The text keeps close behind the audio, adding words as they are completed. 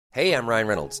Hey, I'm Ryan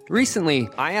Reynolds. Recently,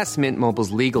 I asked Mint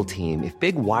Mobile's legal team if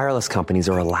big wireless companies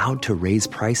are allowed to raise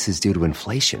prices due to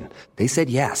inflation. They said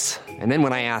yes. And then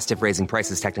when I asked if raising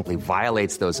prices technically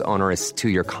violates those onerous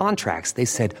two-year contracts, they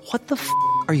said, "What the f***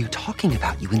 are you talking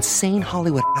about, you insane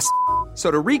Hollywood ass?" So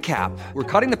to recap, we're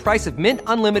cutting the price of Mint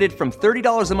Unlimited from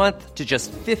 $30 a month to just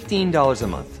 $15 a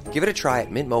month. Give it a try at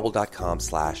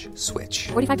mintmobile.com/switch.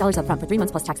 $45 up front for 3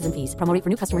 months plus taxes and fees. Promo rate for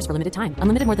new customers for limited time.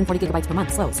 Unlimited more than 40 gigabytes per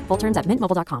month. Slows full terms at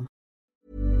mintmobile.com.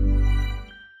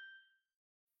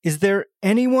 Is there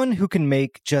anyone who can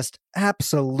make just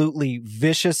absolutely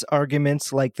vicious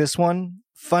arguments like this one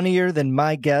funnier than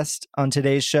my guest on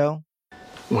today's show?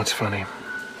 What's funny?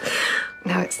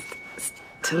 No, it's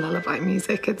to lullaby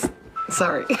music.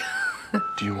 Sorry.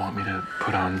 Do you want me to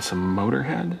put on some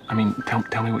Motorhead? I mean,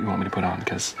 tell me what you want me to put on,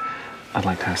 because I'd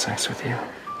like to have sex with you.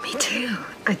 Me too.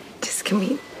 Can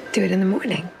we do it in the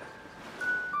morning?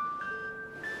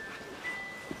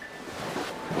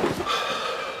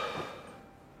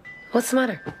 What's the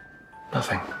matter?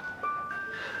 Nothing.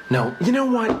 No, you know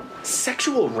what?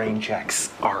 Sexual rain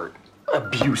checks are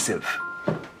abusive.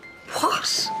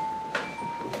 What?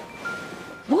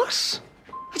 What?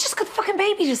 I just got the fucking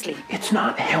baby to sleep. It's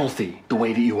not healthy the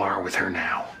way that you are with her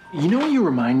now. You know what you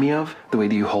remind me of? The way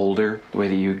that you hold her, the way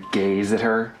that you gaze at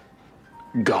her?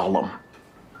 Gollum.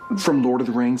 From Lord of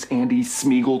the Rings, Andy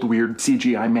Smeagol, the weird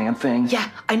CGI man thing. Yeah,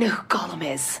 I know who Gollum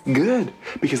is. Good,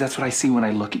 because that's what I see when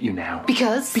I look at you now.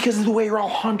 Because? Because of the way you're all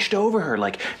hunched over her,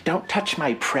 like, don't touch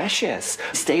my precious.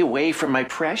 Stay away from my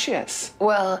precious.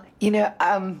 Well,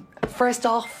 first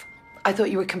off, I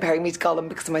thought you were comparing me to Gollum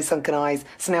because of my sunken eyes,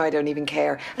 so now I don't even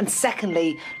care. And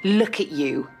secondly, look at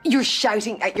you. You're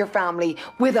shouting at your family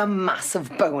with a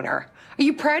massive boner. Are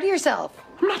you proud of yourself?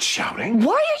 I'm not shouting.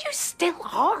 Why are you still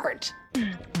hard?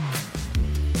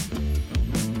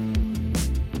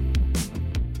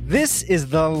 This is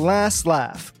The Last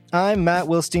Laugh. I'm Matt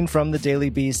Wilstein from The Daily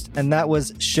Beast, and that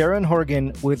was Sharon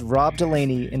Horgan with Rob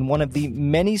Delaney in one of the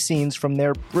many scenes from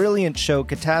their brilliant show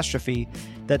Catastrophe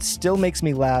that still makes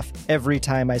me laugh every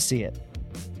time I see it.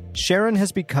 Sharon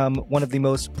has become one of the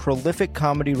most prolific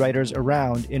comedy writers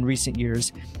around in recent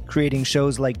years, creating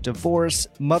shows like Divorce,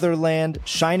 Motherland,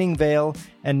 Shining Vale,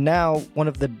 and now one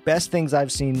of the best things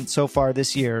I've seen so far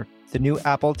this year, the new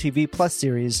Apple TV Plus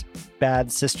series, Bad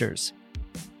Sisters.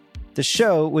 The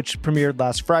show, which premiered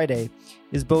last Friday,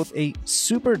 is both a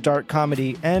super dark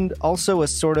comedy and also a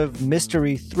sort of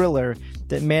mystery thriller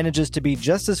that manages to be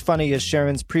just as funny as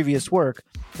Sharon's previous work,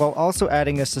 while also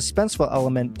adding a suspenseful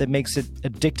element that makes it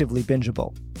addictively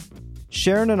bingeable.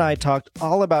 Sharon and I talked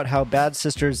all about how Bad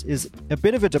Sisters is a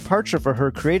bit of a departure for her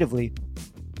creatively,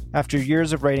 after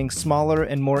years of writing smaller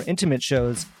and more intimate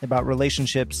shows about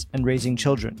relationships and raising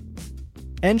children.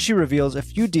 And she reveals a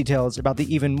few details about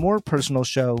the even more personal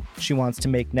show she wants to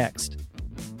make next.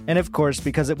 And of course,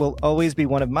 because it will always be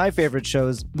one of my favorite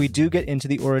shows, we do get into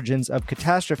the origins of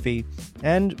Catastrophe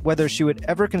and whether she would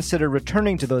ever consider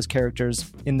returning to those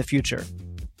characters in the future.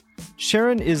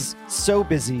 Sharon is so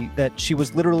busy that she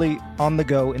was literally on the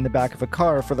go in the back of a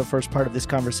car for the first part of this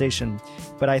conversation,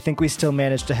 but I think we still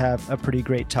managed to have a pretty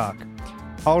great talk.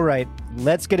 All right,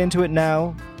 let's get into it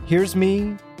now. Here's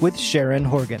me with Sharon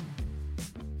Horgan.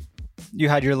 You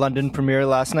had your London premiere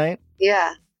last night?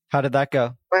 Yeah. How did that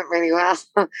go? Went really well.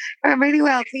 Went really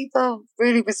well. People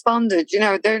really responded.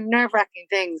 They're nerve-wracking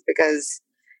things because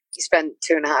you spend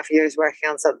 2.5 years working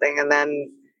on something, and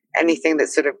then anything that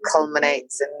sort of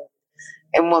culminates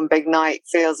in one big night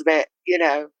feels a bit,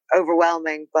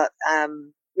 overwhelming. But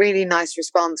really nice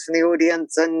response from the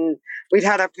audience. And we'd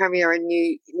had our premiere in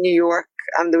New York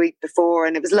the week before,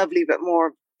 and it was lovely, but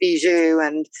more bijou.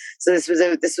 And so this was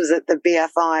at the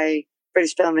BFI,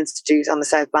 British Film Institute on the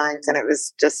South Bank, and it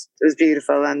was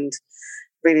beautiful and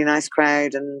really nice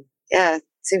crowd, and yeah, it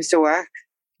seems to work.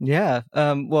 Yeah.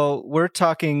 Well, we're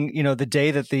talking, the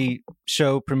day that the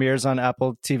show premieres on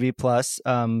Apple TV Plus.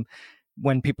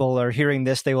 When people are hearing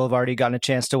this, they will have already gotten a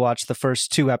chance to watch the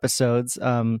first 2 episodes.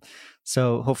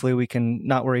 So hopefully we can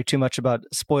not worry too much about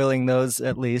spoiling those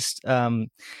at least.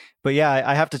 But yeah,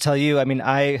 I have to tell you,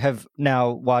 I have now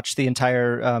watched the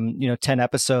entire, 10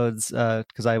 episodes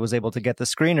because I was able to get the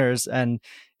screeners, and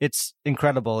it's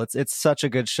incredible. It's such a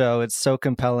good show. It's so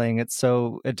compelling. It's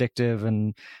so addictive,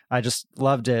 and I just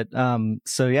loved it.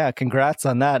 So yeah, congrats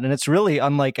on that. And it's really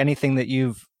unlike anything that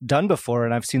you've done before,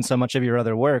 and I've seen so much of your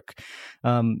other work.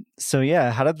 So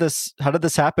yeah, how did this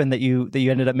happen that you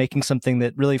ended up making something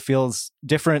that really feels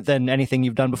different than anything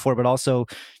you've done before, but also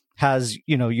has,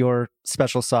 your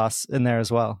special sauce in there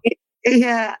as well?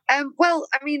 Yeah.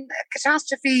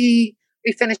 Catastrophe,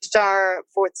 we finished our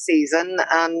 4th season,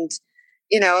 and,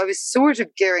 I was sort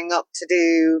of gearing up to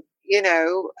do,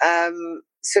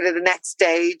 sort of the next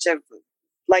stage of,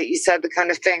 like you said, the kind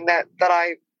of thing that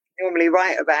I normally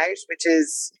write about, which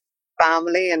is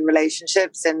family and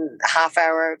relationships in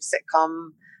half-hour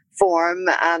sitcom form.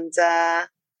 And I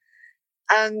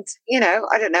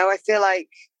don't know, I feel like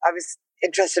I was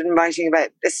interested in writing about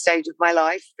this stage of my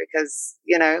life because,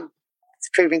 it's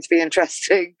proving to be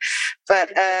interesting.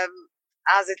 But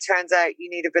as it turns out, you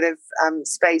need a bit of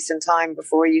space and time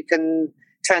before you can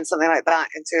turn something like that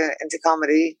into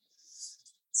comedy.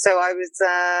 So I was,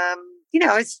 I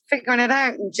was figuring it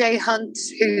out. And Jay Hunt,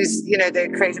 who's,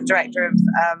 the creative director of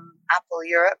Apple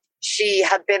Europe, she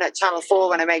had been at Channel 4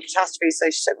 when I made Catastrophe. So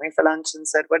she took me for lunch and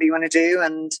said, what do you want to do?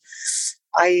 And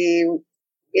I,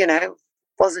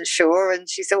 wasn't sure. And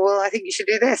she said, well, I think you should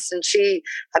do this. And she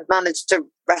had managed to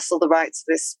wrestle the rights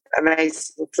of this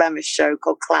amazing Flemish show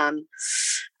called Clan.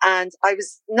 And I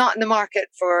was not in the market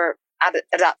for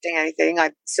adapting anything.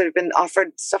 I'd sort of been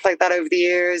offered stuff like that over the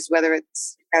years, whether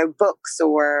it's books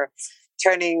or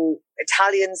turning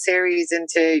Italian series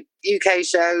into UK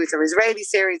shows or Israeli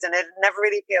series, and it never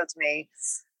really appealed to me.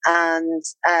 And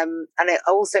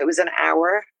it was an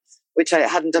hour, which I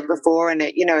hadn't done before, and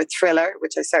a thriller,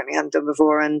 which I certainly hadn't done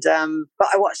before. And but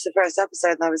I watched the first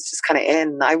episode and I was just kind of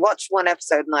in. I watched one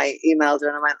episode and I emailed her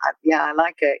and I went, yeah, I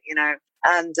like it,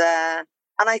 And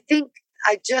I think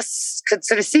I just could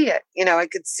sort of see it. I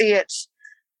could see it.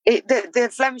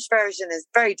 The Flemish version is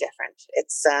very different.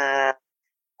 It's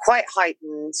quite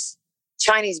heightened,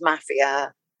 Chinese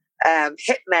mafia,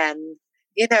 hitmen.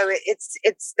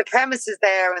 It's the premise is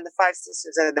there and the five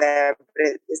sisters are there,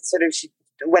 but it's sort of she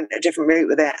went a different route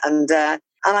with it, and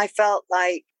I felt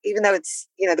like even though it's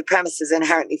the premise is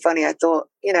inherently funny, I thought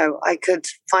I could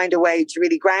find a way to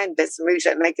really ground this and root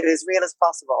it and make it as real as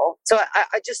possible. So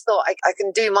I just thought I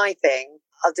can do my thing.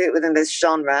 I'll do it within this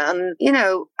genre, and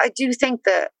I do think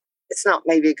that it's not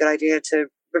maybe a good idea to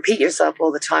repeat yourself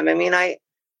all the time. I mean, I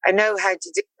know how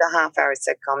to do the half-hour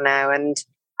sitcom now, and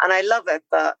I love it.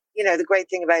 But the great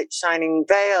thing about Shining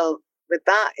Vale with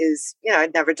that is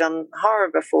I'd never done horror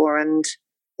before, and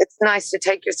it's nice to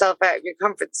take yourself out of your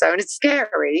comfort zone. It's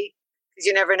scary because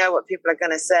you never know what people are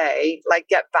going to say. Like,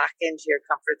 get back into your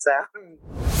comfort zone.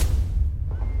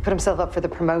 Put himself up for the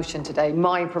promotion today,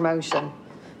 my promotion.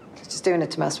 Just doing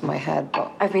it to mess with my head,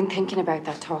 but I've been thinking about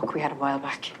that talk we had a while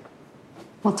back.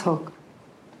 what talk?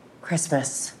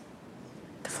 Christmas.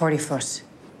 The 40-foot.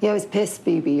 Yeah, I was pissed,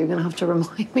 Phoebe. You're going to have to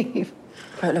remind me.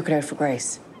 About looking out for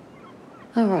Grace.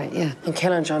 Oh, right, yeah. And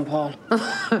killing John Paul.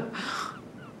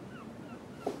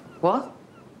 What?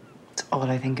 It's all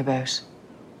I think about.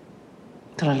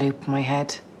 Till I loop in my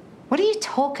head. What are you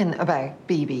talking about,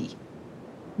 BB?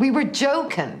 We were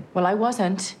joking. Well, I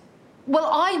wasn't. Well,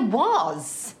 I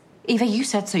was. Eva, you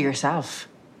said so yourself.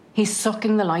 He's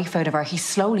sucking the life out of her. He's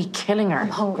slowly killing her. I'm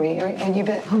hungry. Are you a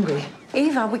bit hungry?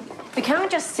 Eva, we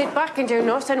can't just sit back and do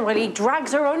nothing while he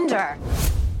drags her under.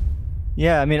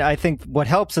 Yeah, I mean, I think what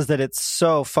helps is that it's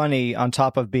so funny on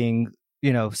top of being,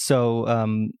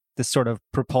 so this sort of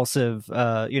propulsive,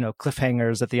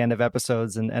 cliffhangers at the end of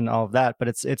episodes and all of that. But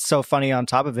it's so funny on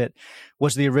top of it.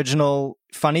 Was the original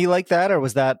funny like that, or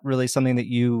was that really something that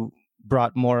you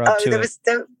brought more up to it?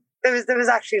 There was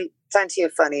actually plenty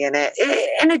of funny in it,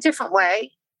 in a different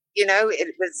way.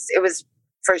 It was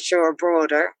for sure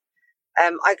broader.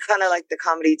 I kind of like the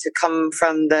comedy to come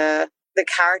from the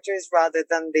characters rather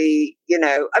than the,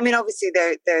 I mean, obviously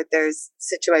there's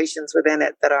situations within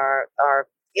it that are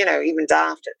even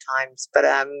daft at times, but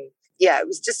it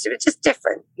was just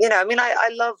different. I mean, I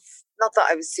love, not that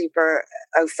I was super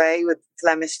au fait with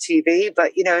Flemish TV,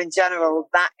 but in general,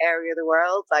 that area of the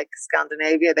world, like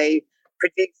Scandinavia, they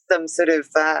produce some sort of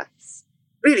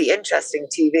really interesting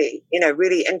TV,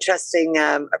 really interesting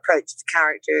approach to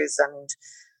characters, and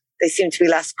they seem to be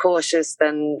less cautious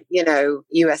than,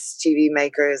 US TV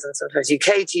makers and sometimes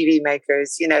UK TV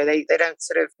makers. They don't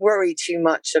sort of worry too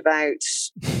much about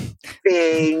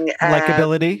being...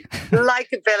 likability?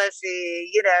 Likability,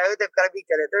 they've got to be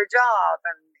good at their job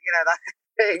and, that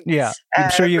kind of thing. Yeah, I'm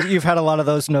sure you've had a lot of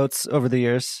those notes over the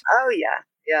years. Oh,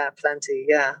 yeah, plenty,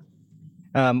 yeah.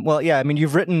 Well, yeah, I mean,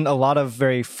 you've written a lot of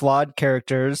very flawed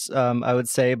characters, I would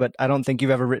say, but I don't think you've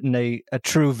ever written a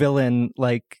true villain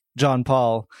like John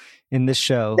Paul in this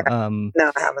show. No,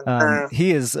 I haven't. No.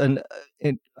 He is an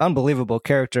unbelievable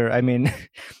character. I mean,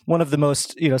 one of the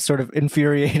most, sort of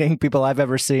infuriating people I've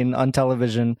ever seen on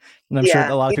television. And I'm sure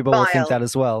a lot of people will think that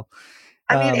as well.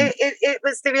 I mean, it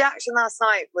was, the reaction last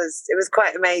night was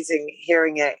quite amazing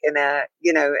hearing it in a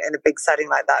big setting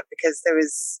like that, because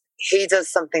he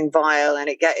does something vile and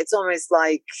it's almost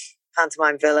like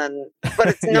pantomime villain, but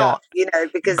it's not,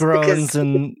 because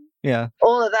and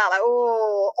all of that, like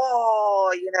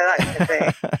that kind of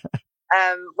thing.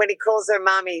 When he calls her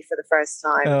mommy for the first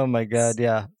time. Oh my God,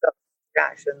 yeah.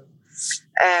 Reaction.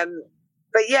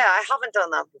 But yeah, I haven't done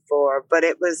that before, but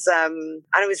it was, and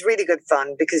it was really good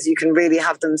fun because you can really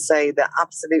have them say the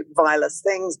absolute vilest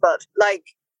things. But like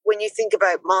when you think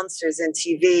about monsters in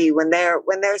TV, when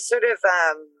they're sort of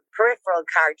peripheral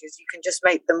characters, you can just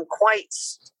make them quite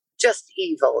just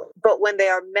evil. But when they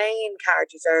are main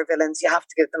characters or villains, you have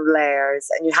to give them layers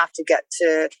and you have to get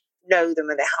to know them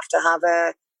and they have to have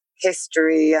a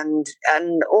history and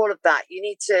all of that. You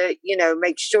need to,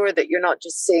 make sure that you're not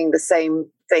just seeing the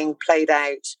same thing played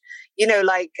out.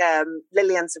 Like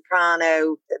Lillian,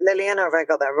 or have I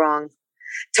got that wrong?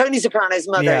 Tony Soprano's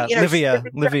mother. Yeah,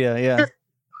 Livia, yeah.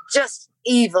 Just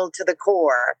evil to the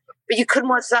core. But you couldn't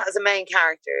watch that as a main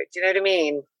character. Do you know what I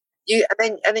mean?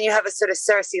 And then you have a sort of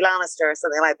Cersei Lannister or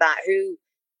something like that, who,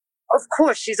 of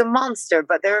course, she's a monster,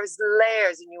 but there's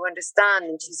layers and you understand,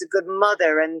 and she's a good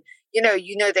mother, and you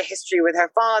know the history with her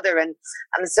father, and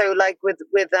so like with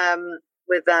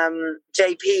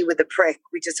JP with the prick,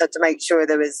 we just had to make sure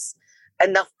there was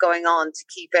enough going on to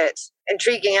keep it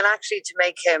intriguing and actually to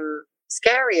make him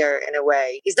scarier in a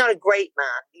way. Not a great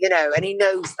man, and he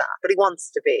knows that, but he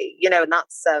wants to be, and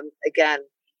that's again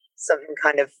something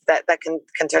kind of that can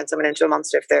turn someone into a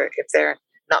monster if they're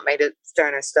not made of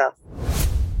sterner stuff.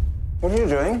 What are you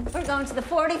doing? We're going to the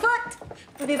 40-foot.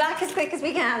 We'll be back as quick as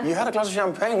we can. You had a glass of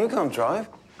champagne. You can't drive.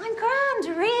 I'm grand,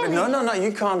 really. No,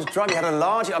 you can't drive. You had a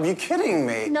large... Are you kidding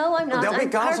me? No, I'm not. There'll be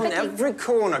cars on every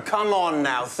corner. Come on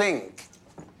now, think.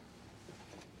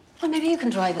 Well, maybe you can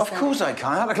drive us Of course I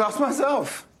can. I had a glass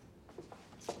myself.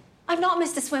 I've not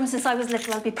missed a swim since I was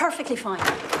little. I'll be perfectly fine.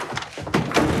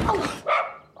 Oh.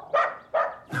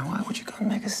 Now, why would you go and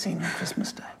make a scene on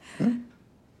Christmas Day?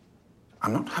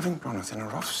 I'm not having Bronwyn in a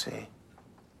rough sea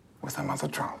with her mother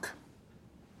drunk.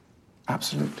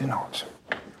 Absolutely not.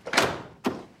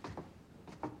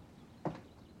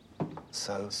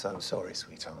 So sorry,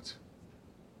 sweetheart.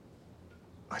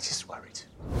 I just worried.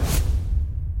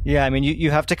 Yeah, I mean, you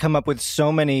have to come up with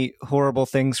so many horrible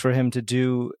things for him to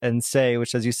do and say,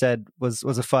 which, as you said, was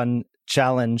a fun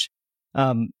challenge.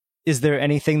 Is there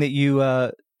anything that you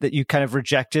kind of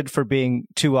rejected for being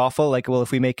too awful? Like, well, if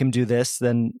we make him do this,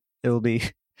 then it will be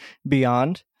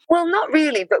beyond? Well, not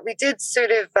really, but we did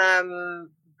sort of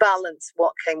balance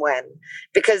what came when,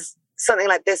 because something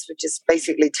like this, which is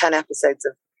basically 10 episodes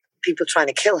of people trying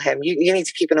to kill him, you need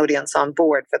to keep an audience on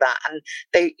board for that, and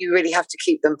you really have to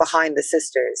keep them behind the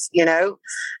sisters,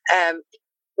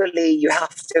 really you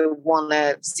have to want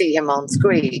to see him on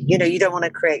screen. You don't want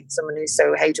to create someone who's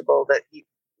so hateable that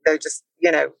they're just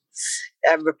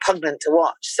repugnant to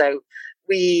watch. So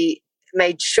we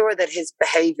made sure that his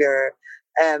behavior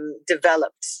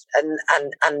developed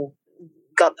and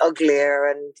got uglier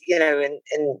and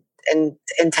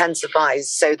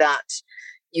intensifies, so that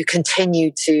you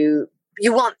continue to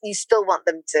you still want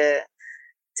them to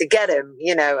get him,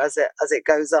 as it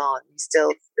goes on. You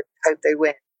still hope they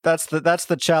win. That's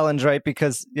the challenge, right?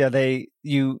 Because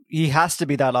he has to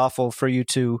be that awful for you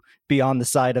to be on the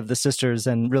side of the sisters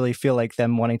and really feel like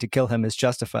them wanting to kill him is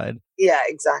justified. Yeah,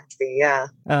 exactly. Yeah.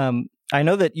 I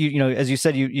know that you as you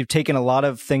said, you've taken a lot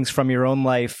of things from your own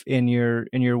life in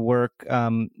your work,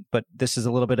 but this is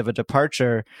a little bit of a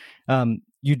departure.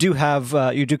 You do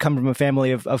come from a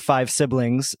family of 5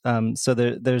 siblings, so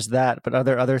there's that. But are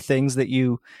there other things that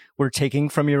you were taking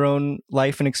from your own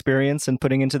life and experience and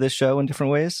putting into this show in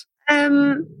different ways?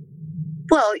 Well,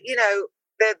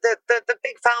 the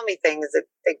big family thing is a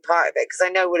big part of it, because I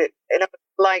know what it's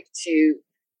like to,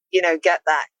 get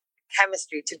that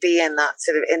chemistry, to be in that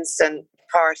sort of instant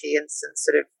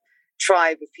sort of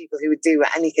tribe of people who would do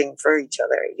anything for each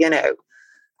other.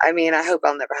 I mean, I hope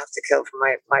I'll never have to kill for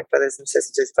my brothers and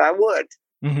sisters, but I would.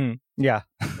 Mm-hmm. Yeah.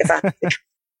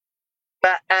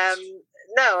 But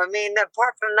no, I mean,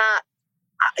 apart from that,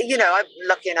 I'm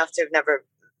lucky enough to have never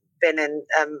been in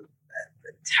a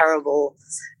terrible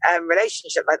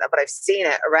relationship like that, but I've seen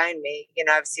it around me.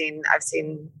 I've seen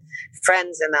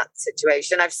friends in that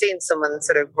situation. I've seen someone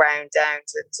sort of ground down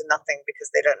to nothing because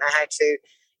they don't know how to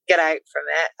get out from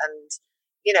it, and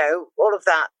all of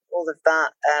that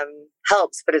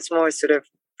helps, but it's more sort of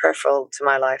peripheral to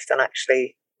my life than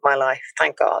actually my life,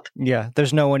 thank God. Yeah,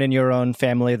 there's no one in your own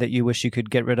family that you wish you could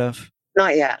get rid of?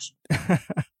 Not yet.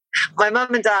 My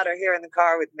mum and dad are here in the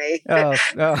car with me. Oh.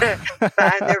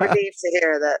 And they're relieved to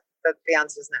hear that the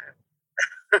answer is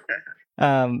no.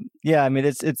 Yeah, I mean,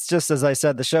 it's just, as I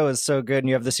said, the show is so good, and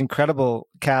you have this incredible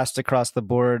cast across the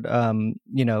board.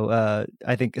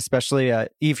 I think especially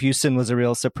Eve Houston was a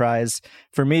real surprise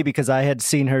for me because I had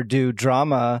seen her do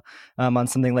drama on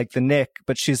something like The Nick,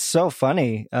 but she's so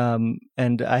funny,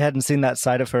 and I hadn't seen that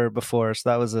side of her before, so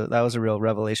that was a real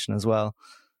revelation as well.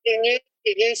 You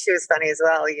knew she was funny as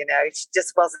well. She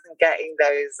just wasn't getting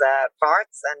those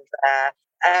parts, and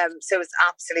so it's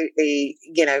absolutely,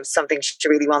 something she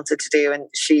really wanted to do. And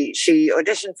she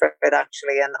auditioned for it,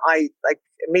 actually. And I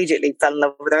immediately fell in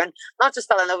love with her, and not just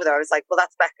fell in love with her. I was like, well,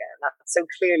 that's Becca. And that's so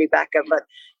clearly Becca. But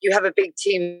you have a big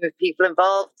team of people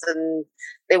involved, and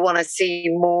they want to see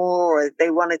more. Or they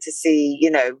wanted to see,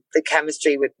 the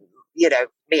chemistry with,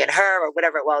 me and her or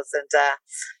whatever it was. And,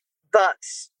 but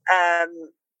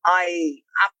I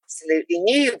absolutely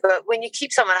knew, but when you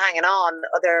keep someone hanging on,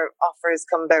 other offers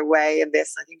come their way. And I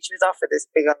think she was offered this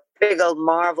big old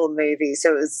Marvel movie.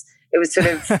 So it was sort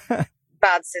of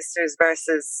Bad Sisters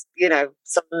versus,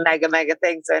 some mega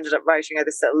thing. So I ended up writing her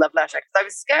this little love letter because I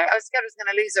was scared. I was going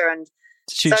to lose her. And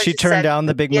she turned down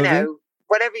the big movie?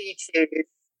 Whatever you choose.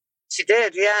 She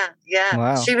did. Yeah.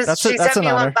 Wow. She sent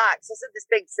me one back. So I sent this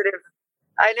big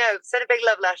sent a big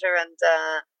love letter and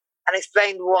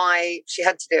explained why she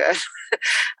had to do it.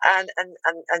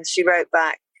 and she wrote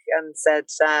back and said,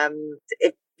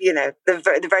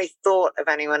 the very thought of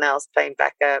anyone else playing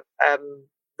Becca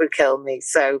would kill me.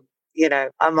 So,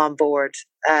 I'm on board.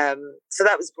 So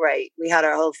that was great. We had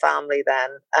our whole family then.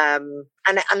 And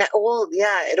it all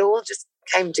just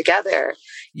came together.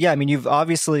 Yeah, I mean, you've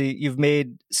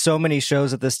made so many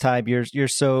shows at this time. You're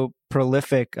so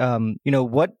prolific.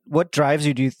 What drives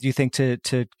you? Do you think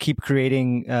to keep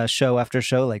creating show after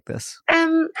show like this?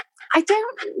 I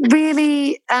don't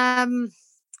really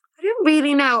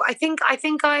know. I think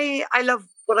I love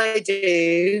what I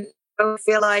do. I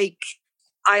feel like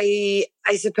I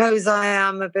suppose I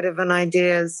am a bit of an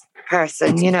ideas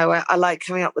person. I like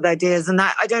coming up with ideas, and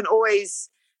I don't always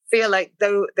feel like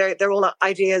they're all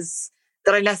ideas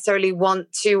that I necessarily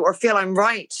want to or feel I'm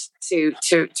right to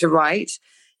write.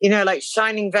 Like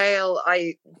Shining Vale,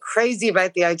 I'm crazy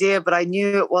about the idea, but I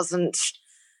knew it wasn't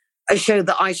a show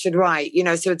that I should write.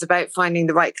 So it's about finding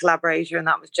the right collaborator, and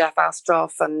that was Jeff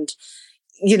Astroff. And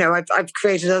I've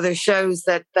created other shows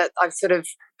that I've sort of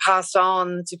passed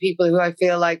on to people who I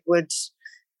feel like would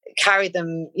carry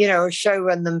them, or show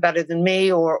run them better than me,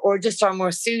 or just are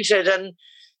more suited. And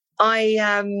I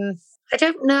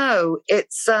don't know.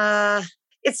 It's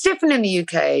different in the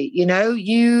UK.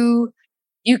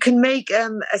 You can make a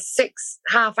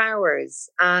 6.5 hours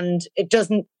and it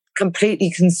doesn't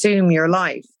completely consume your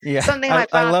life. Yeah, something like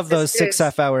that. I love those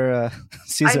 6.5 hour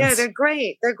seasons. I know, they're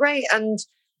great. And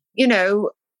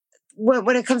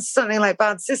when it comes to something like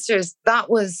Bad Sisters, that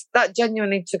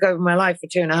genuinely took over my life for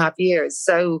 2.5 years.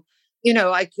 So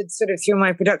I could sort of, through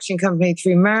my production company,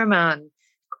 through Merman,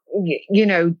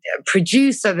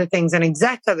 produce other things and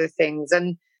exec other things,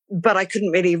 but I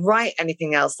couldn't really write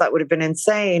anything else. That would have been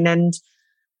insane. And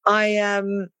I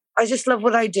just love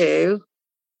what I do,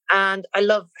 and I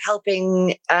love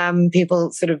helping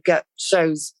people sort of get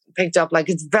shows picked up. Like,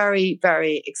 it's very,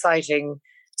 very exciting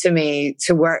to me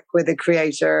to work with a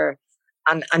creator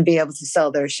and be able to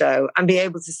sell their show and be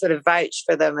able to sort of vouch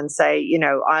for them and say,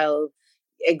 I'll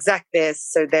exec this,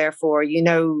 so therefore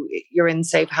you're in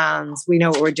safe hands. We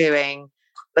know what we're doing,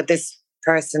 but this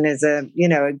person is a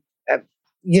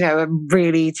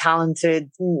really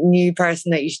talented new person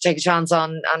that you should take a chance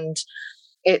on. And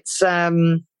it's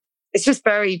just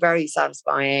very, very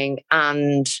satisfying.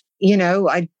 And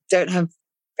I don't have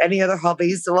any other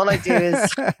hobbies, so all I do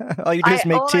is all you do is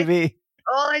make TV.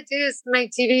 All I do is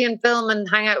make TV and film and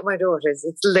hang out with my daughters.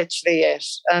 It's literally it.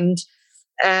 And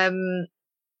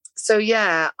so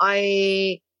yeah,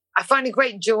 I find a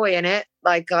great joy in it.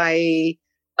 Like, I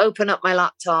open up my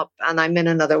laptop and I'm in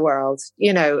another world,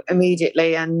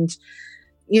 immediately. And,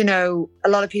 a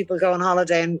lot of people go on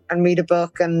holiday and read a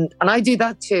book, and I do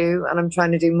that too. And I'm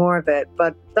trying to do more of it.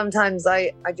 But sometimes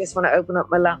I just want to open up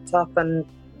my laptop and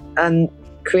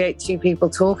create two people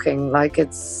talking. Like,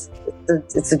 it's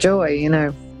a joy,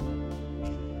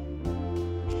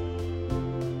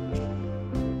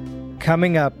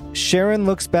 Coming up, Sharon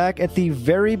looks back at the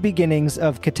very beginnings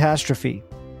of Catastrophe,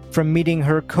 from meeting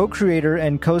her co-creator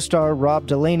and co-star Rob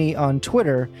Delaney on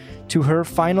Twitter to her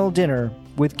final dinner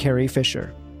with Carrie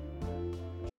Fisher.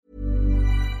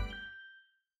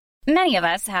 Many of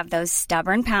us have those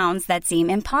stubborn pounds that seem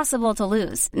impossible to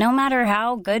lose, no matter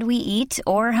how good we eat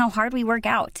or how hard we work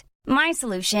out. My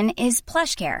solution is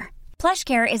PlushCare.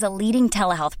 PlushCare is a leading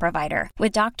telehealth provider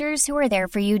with doctors who are there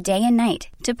for you day and night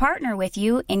to partner with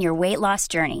you in your weight loss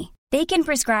journey. They can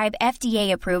prescribe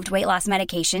FDA-approved weight loss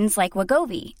medications like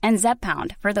Wegovy and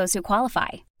Zepbound for those who qualify.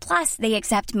 Plus, they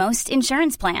accept most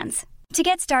insurance plans. To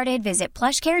get started, visit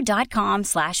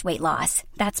plushcare.com/weightloss.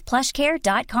 That's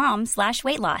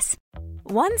plushcare.com/weightloss.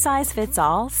 One size fits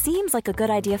all seems like a good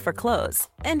idea for clothes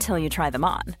until you try them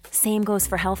on. Same goes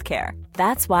for healthcare.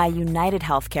 That's why United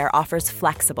Healthcare offers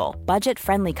flexible,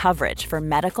 budget-friendly coverage for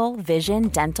medical, vision,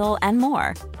 dental, and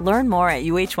more. Learn more at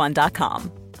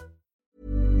uh1.com.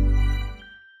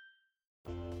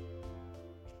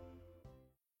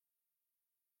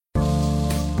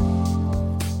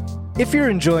 If you're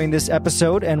enjoying this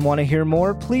episode and want to hear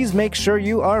more, please make sure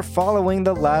you are following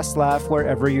The Last Laugh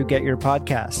wherever you get your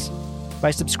podcasts. By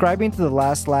subscribing to The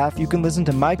Last Laugh, you can listen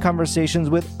to my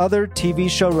conversations with other TV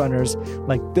showrunners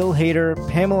like Bill Hader,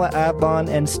 Pamela Adlon,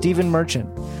 and Stephen Merchant,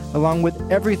 along with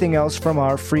everything else from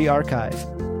our free archive.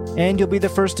 And you'll be the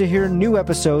first to hear new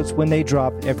episodes when they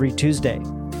drop every Tuesday.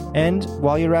 And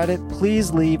while you're at it,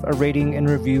 please leave a rating and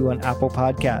review on Apple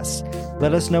Podcasts.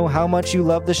 Let us know how much you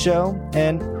love the show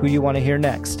and who you want to hear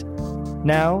next.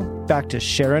 Now, back to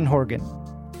Sharon Horgan.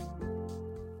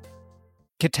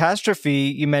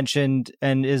 Catastrophe, you mentioned,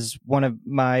 and is one of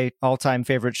my all-time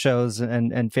favorite shows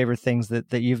and favorite things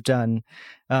that you've done.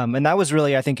 And that was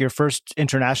really, I think, your first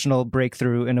international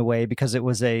breakthrough in a way, because it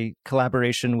was a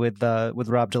collaboration with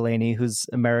Rob Delaney, who's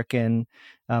American,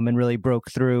 and really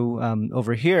broke through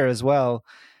over here as well.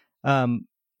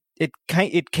 It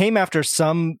came after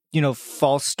some,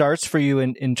 false starts for you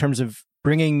in terms of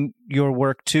bringing your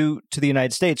work to the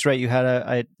United States, right? You had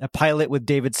a pilot with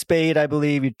David Spade, I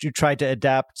believe. You tried to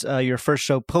adapt your first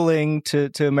show, Pulling, to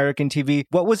American TV.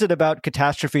 What was it about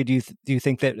Catastrophe, do you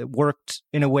think, that it worked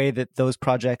in a way that those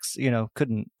projects,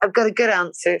 couldn't? I've got a good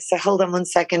answer, so hold on one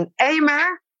second.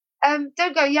 Amer,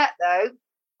 don't go yet, though.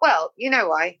 Well, you know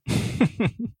why.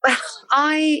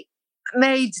 I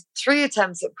made 3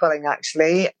 attempts at Pulling,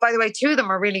 actually. By the way, 2 of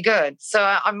them are really good. So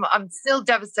I'm still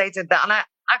devastated that, and I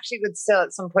actually would still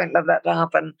at some point love that to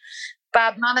happen.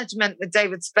 Bad Management with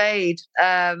David Spade,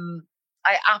 I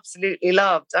absolutely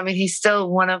loved. I mean, he's still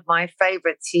one of my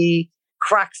favorites. He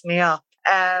cracks me up.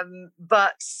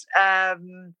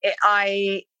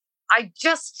 I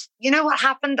just, what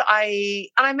happened? I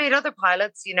made other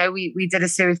pilots. We did a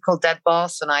series called Dead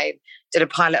Boss, and I did a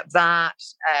pilot of that.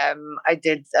 I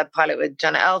did a pilot with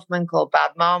Jenna Elfman called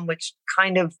Bad Mom, which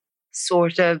kind of,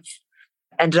 sort of,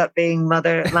 ended up being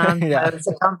Motherland. Yeah.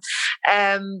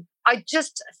 I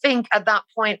just think at that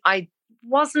point I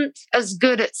wasn't as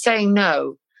good at saying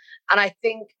no, and I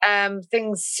think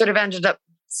things sort of ended up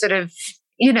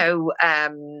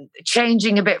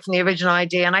changing a bit from the original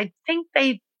idea, and I think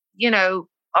they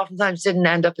oftentimes didn't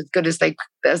end up as good as they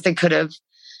could have.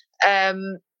 I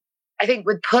think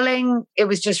with Pulling, it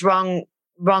was just wrong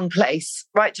place,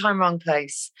 right time, wrong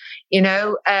place.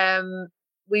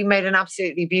 We made an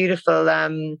absolutely beautiful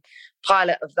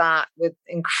pilot of that with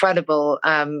incredible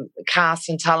cast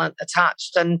and talent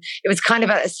attached. And it was kind of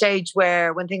at a stage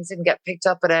where when things didn't get picked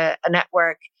up at a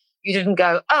network, you didn't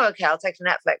go, oh, okay, I'll take to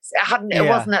Netflix. It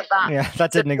wasn't at that. Yeah,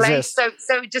 that didn't exist. So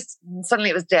just suddenly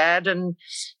it was dead. And,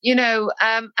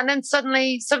 and then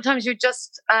suddenly sometimes you're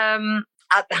just at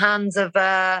the hands of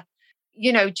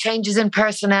changes in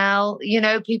personnel,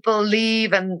 people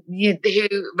leave and who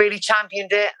really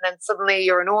championed it, and then suddenly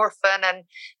you're an orphan, and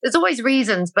there's always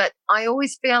reasons. But I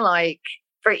always feel like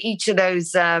for each of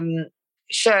those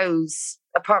shows,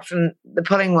 apart from the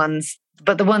Pulling ones,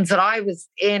 but the ones that I was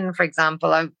in, for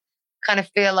example, I kind of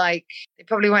feel like they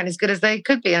probably weren't as good as they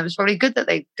could be, and it was probably good that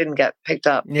they didn't get picked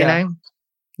up. Yeah.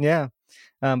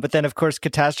 But then, of course,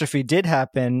 Catastrophe did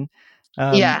happen.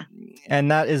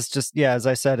 And that is just, as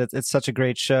I said, it's such a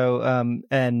great show.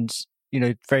 And,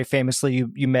 very famously,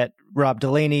 you met Rob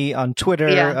Delaney on Twitter,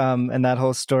 and that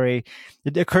whole story.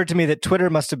 It occurred to me that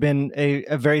Twitter must have been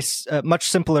a very much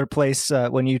simpler place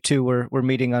when you two were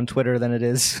meeting on Twitter than it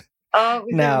is. Oh, it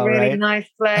was now, a really right? nice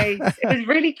place. It was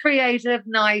really creative,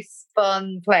 nice,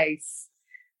 fun place.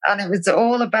 And it was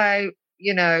all about,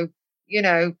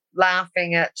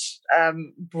 laughing at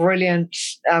brilliant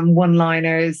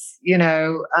one-liners,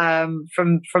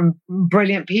 from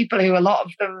brilliant people who a lot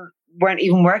of them weren't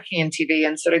even working in TV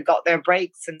and sort of got their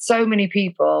breaks. And so many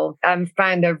people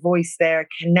found their voice there,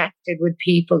 connected with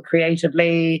people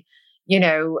creatively.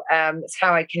 It's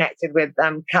how I connected with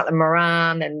Caitlin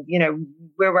Moran, and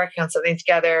we're working on something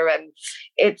together, and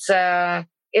it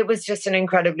was just an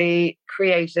incredibly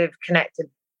creative, connective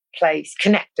place,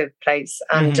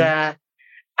 and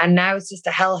And now it's just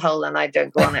a hellhole and I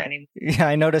don't go on it anymore. Yeah,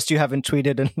 I noticed you haven't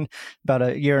tweeted in about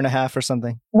a year and a half or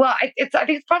something. Well, I think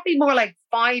it's probably more like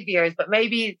 5 years, but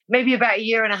maybe about a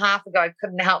year and a half ago, I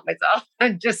couldn't help myself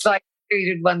and just like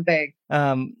tweeted one thing.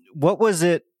 What was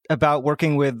it about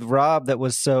working with Rob that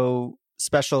was so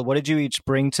special? What did you each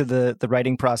bring to the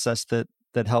writing process that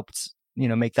helped,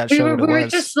 make that show what it was? We were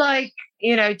just like,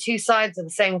 two sides of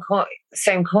the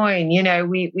same coin.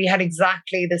 We had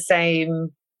exactly the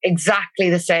same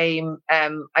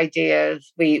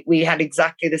ideas. We had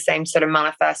exactly the same sort of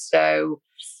manifesto,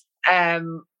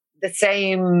 the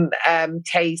same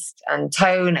taste and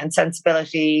tone and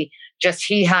sensibility. Just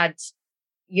he had,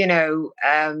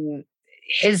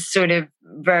 his sort of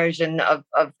version of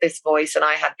this voice, and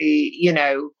I had the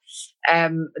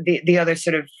other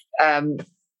sort of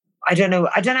I don't know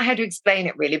how to explain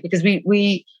it really, because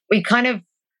we kind of,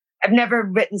 I've never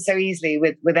written so easily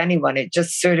with anyone. It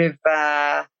just sort of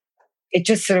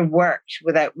worked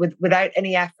without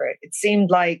any effort. It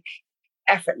seemed like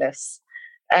effortless.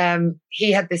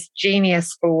 He had this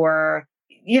genius for,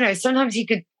 sometimes he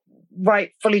could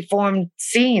write fully formed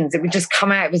scenes. It would just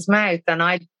come out of his mouth and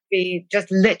I'd be just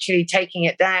literally taking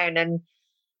it down. And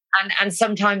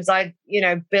sometimes I'd,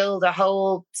 build a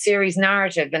whole series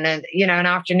narrative in an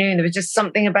afternoon. There was just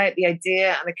something about the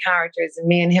idea and the characters and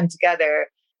me and him together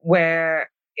where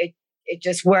it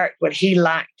just worked. What he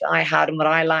lacked, I had, and what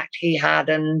I lacked, he had.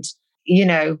 And,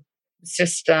 it's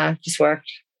just worked.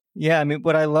 Yeah. I mean,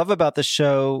 what I love about the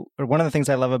show, or one of the things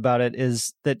I love about it,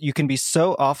 is that you can be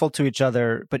so awful to each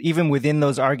other, but even within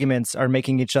those arguments are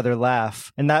making each other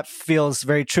laugh. And that feels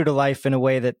very true to life in a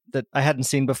way that I hadn't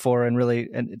seen before. And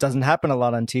it doesn't happen a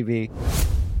lot on TV.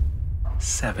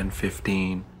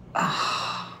 7:15.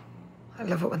 Oh, I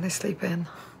love it when they sleep in.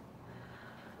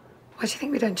 Why do you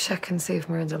think we don't check and see if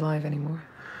Marin's alive anymore?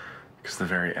 Because the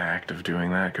very act of doing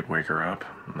that could wake her up,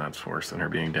 and that's worse than her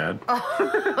being dead.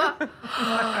 Happy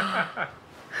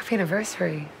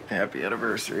anniversary. Happy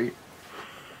anniversary.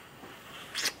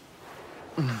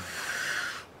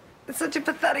 It's such a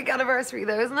pathetic anniversary,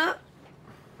 though, isn't it?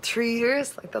 3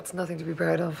 years? Like, that's nothing to be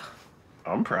proud of.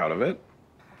 I'm proud of it.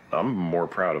 I'm more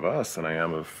proud of us than I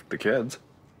am of the kids.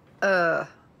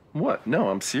 What? No,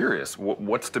 I'm serious.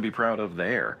 What's to be proud of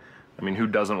there? I mean, who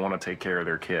doesn't want to take care of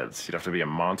their kids? You'd have to be a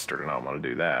monster to not want to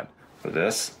do that. But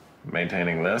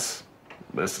maintaining this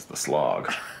is the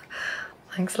slog.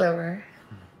 Thanks, lover.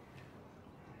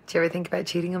 Do you ever think about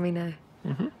cheating on me now?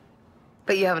 Mm-hmm.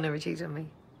 But you haven't ever cheated on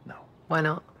me. No. Why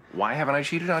not? Why haven't I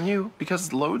cheated on you?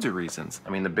 Because loads of reasons.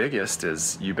 I mean, the biggest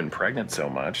is you've been pregnant so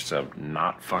much, so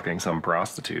not fucking some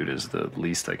prostitute is the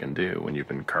least I can do when you've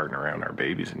been carting around our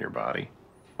babies in your body.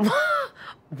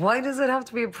 Why does it have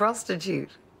to be a prostitute?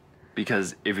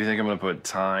 Because if you think I'm going to put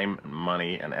time,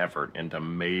 money, and effort into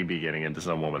maybe getting into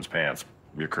some woman's pants,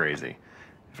 you're crazy.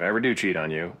 If I ever do cheat on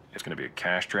you, it's going to be a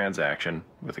cash transaction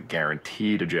with a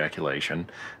guaranteed ejaculation,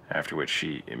 after which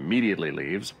she immediately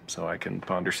leaves, so I can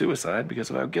ponder suicide because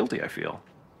of how guilty I feel.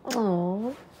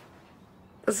 Aww.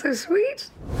 That's so sweet.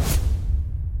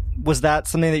 Was that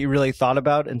something that you really thought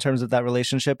about in terms of that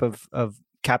relationship of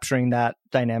capturing that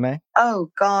dynamic?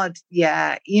 Oh God,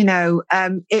 yeah. We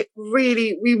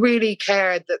really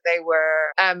cared that they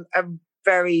were a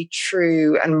very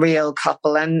true and real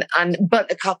couple,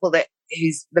 but a couple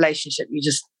whose relationship you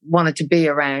just wanted to be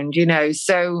around,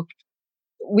 So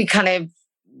we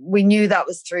knew that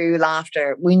was through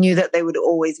laughter. We knew that they would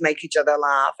always make each other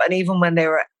laugh, and even when they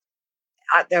were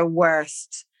at their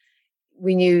worst,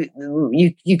 we knew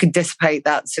you could dissipate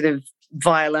that sort of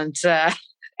violent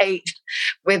hate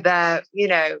with the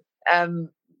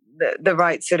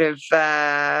right sort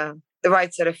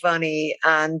of funny.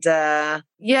 And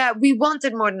we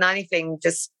wanted more than anything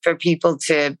just for people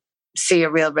to see a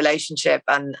real relationship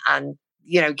and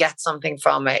get something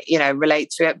from it, relate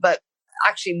to it. But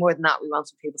actually more than that, we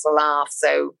wanted people to laugh.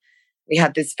 So we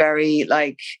had this very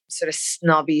sort of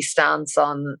snobby stance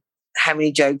on how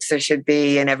many jokes there should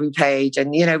be in every page.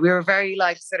 And, we were very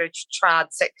sort of trad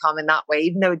sitcom in that way,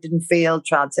 even though it didn't feel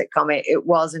trad sitcom, it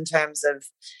was in terms of,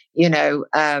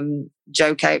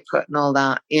 joke output and all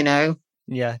that,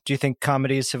 Yeah. Do you think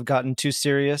comedies have gotten too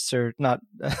serious or not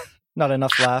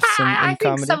enough laughs in I think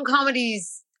comedy? some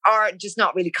comedies are just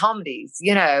not really comedies,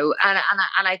 and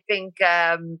I think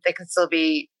they can still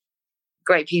be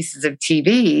great pieces of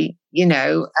TV,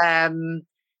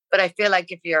 but I feel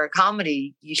like if you're a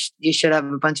comedy, you should have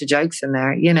a bunch of jokes in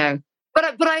there,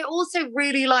 But I also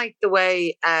really like the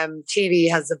way TV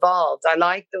has evolved. I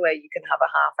like the way you can have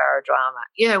a half-hour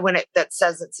drama, when that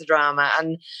says it's a drama,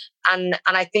 and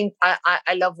I think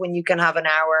I love when you can have an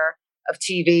hour of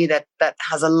TV that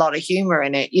has a lot of humor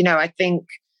in it. I think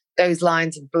those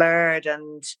lines are blurred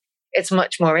and it's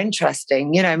much more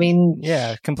interesting. You know, I mean,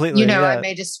 yeah, completely. You know, yeah. I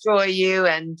May Destroy You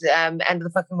and End of the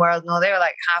Fucking World and all. They were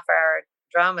like half-hour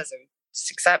dramas. Are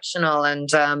just exceptional. And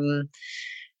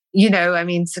you know, I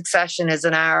mean, Succession is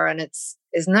an hour, and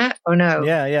isn't it? Or no?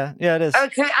 Yeah, it is.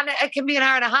 Okay, and it can be an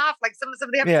hour and a half. Like some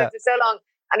of the episodes are so long,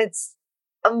 and it's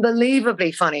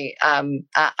unbelievably funny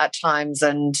at times.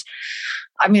 And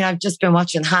I mean, I've just been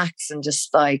watching Hacks and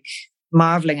just like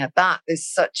marveling at that. There's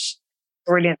such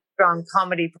brilliant, strong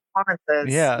comedy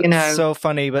performances. Yeah, you know, so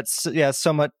funny, but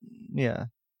so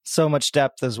much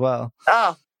depth as well.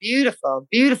 Oh, beautiful,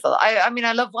 beautiful. I mean,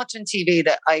 I love watching TV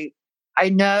that I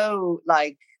know,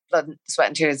 like, blood, sweat,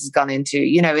 and tears has gone into,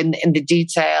 you know, in the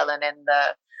detail and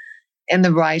in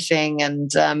the writing,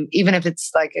 and even if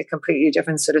it's like a completely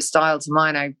different sort of style to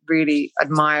mine, I really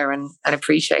admire and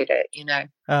appreciate it. You know.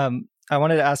 I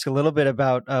wanted to ask a little bit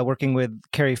about working with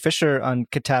Carrie Fisher on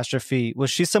Catastrophe. Was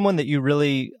she someone that you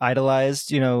really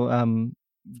idolized, you know,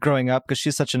 growing up? Because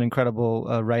she's such an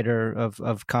incredible writer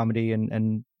of comedy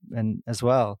and as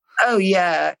well. Oh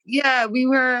yeah.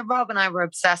 Rob and I were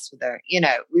obsessed with her. You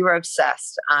know, we were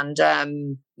obsessed. And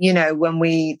you know, when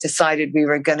we decided we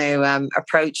were going to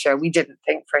approach her, we didn't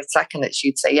think for a second that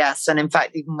she'd say yes. And in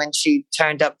fact, even when she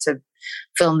turned up to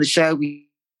film the show, we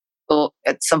thought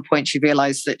at some point she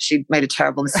realized that she'd made a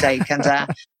terrible mistake. And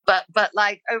but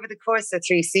like over the course of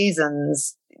 3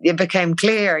 seasons, it became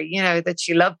clear, you know, that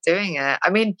she loved doing it. I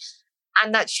mean,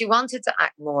 and that she wanted to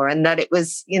act more, and that it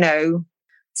was, you know,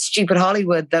 stupid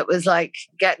Hollywood that was like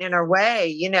getting in her way,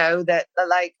 you know, that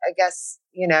like, I guess,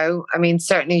 you know, I mean,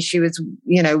 certainly she was,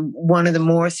 you know, one of the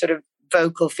more sort of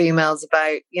vocal females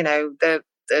about, you know, the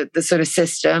sort of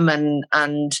system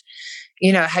and,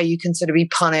 you know, how you can sort of be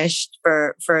punished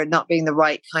for not being the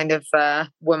right kind of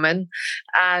woman.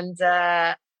 And,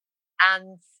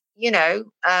 you know,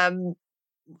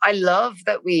 I love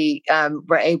that we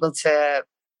were able to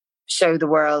show the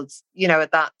world, you know,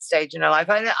 at that stage in her life.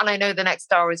 And I know the next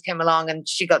Star Wars came along and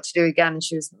she got to do it again, and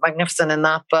she was magnificent in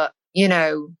that. But, you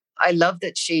know, I love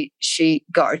that she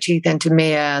got her teeth into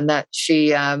Mia, and that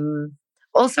she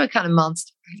also a kind of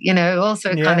monster, you know,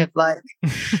 also a kind of like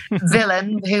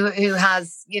villain who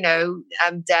has, you know,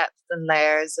 depth and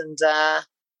layers. And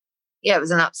yeah, it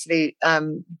was an absolute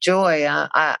joy.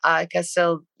 I guess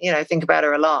I'll, you know, think about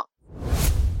her a lot.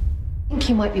 I think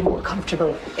you might be more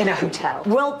comfortable in a hotel.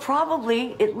 Well,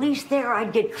 probably. At least there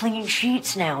I'd get clean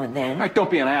sheets now and then. All right, don't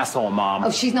be an asshole, Mom.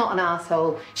 Oh, she's not an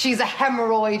asshole. She's a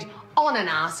hemorrhoid on an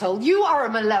asshole. You are a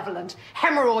malevolent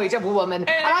hemorrhoid of a woman.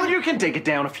 And you can take it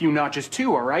down a few notches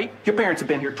too, all right? Your parents have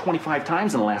been here 25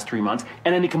 times in the last 3 months,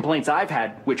 and any complaints I've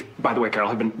had, which, by the way, Carol,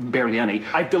 have been barely any,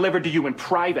 I've delivered to you in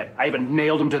private. I even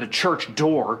nailed them to the church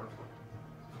door.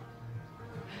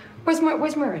 Where's Marin?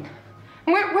 Where's Marin?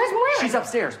 She's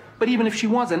upstairs. But even if she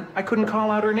wasn't, I couldn't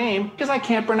call out her name because I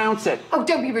can't pronounce it. Oh,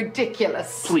 don't be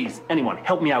ridiculous. Please, anyone,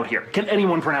 help me out here. Can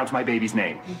anyone pronounce my baby's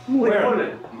name?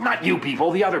 Where? Not you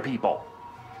people, the other people.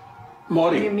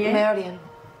 Maureen. Marion.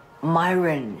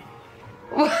 Myron.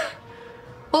 Well,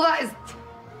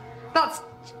 that's...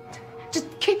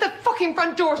 Just keep the fucking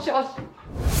front door shut.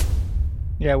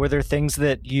 Yeah, were there things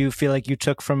that you feel like you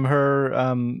took from her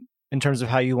in terms of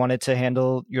how you wanted to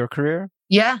handle your career?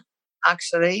 Yeah,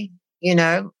 actually, you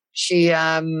know, she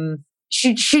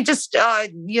just,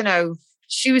 you know,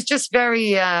 she was just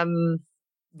very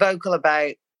vocal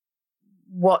about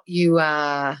what you,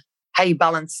 how you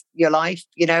balance your life,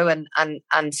 you know,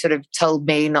 and sort of told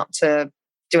me not to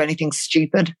do anything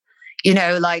stupid, you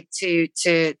know, like to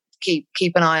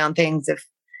keep an eye on things. If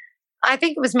I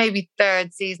think it was maybe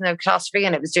 3rd season of Catastrophe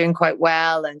and it was doing quite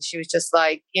well, and she was just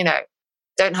like, you know,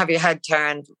 don't have your head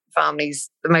turned. Family's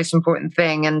the most important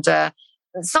thing. And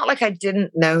it's not like I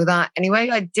didn't know that anyway.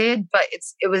 I did, but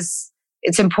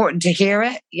it's important to hear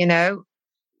it, you know,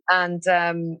 and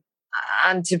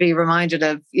to be reminded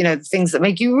of, you know, the things that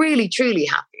make you really, truly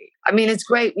happy. I mean, it's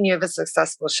great when you have a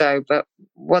successful show, but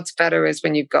what's better is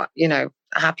when you've got, you know,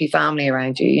 a happy family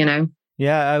around you, you know?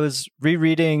 Yeah, I was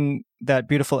rereading that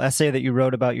beautiful essay that you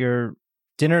wrote about your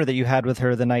dinner that you had with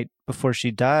her the night before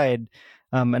she died.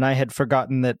 And I had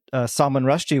forgotten that Salman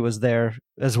Rushdie was there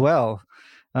as well,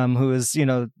 who is, you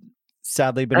know,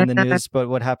 sadly been in the news, but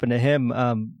what happened to him?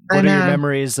 What are your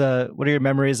memories? What are your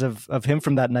memories of him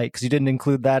from that night? Because you didn't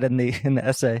include that in the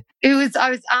essay.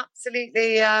 I was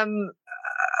absolutely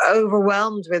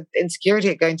overwhelmed with insecurity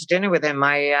at going to dinner with him.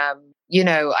 You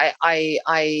know,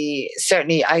 I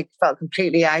certainly felt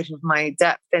completely out of my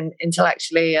depth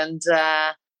intellectually, and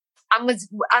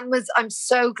I'm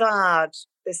so glad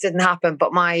this didn't happen.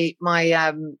 But my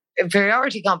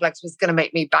inferiority complex was going to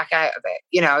make me back out of it.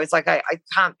 You know, I was like, I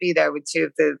can't be there with two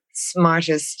of the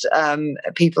smartest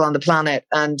people on the planet.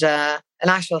 And in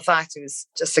actual fact, it was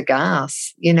just a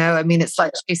gas. You know, I mean, it's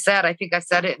like she said, I think I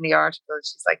said it in the article.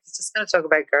 She's like, it's just going to talk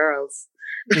about girls.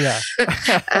 Yeah.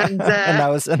 and that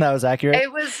was accurate.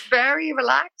 It was very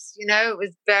relaxed, you know, it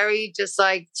was very just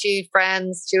like two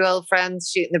old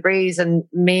friends shooting the breeze. And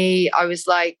me, I was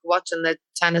like watching the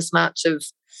tennis match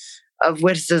of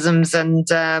witticisms and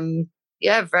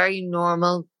very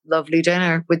normal, lovely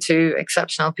dinner with two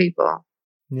exceptional people.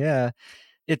 Yeah.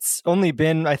 It's only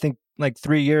been, I think, like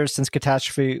 3 years since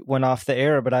Catastrophe went off the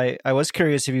air, but I was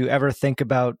curious if you ever think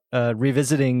about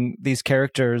revisiting these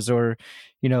characters or,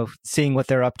 you know, seeing what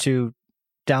they're up to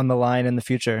down the line in the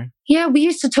future. Yeah, we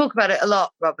used to talk about it a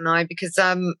lot, Rob and I, because,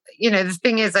 you know, the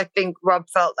thing is, I think Rob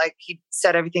felt like he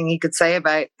said everything he could say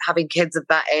about having kids at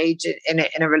that age in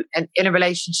a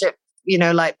relationship, you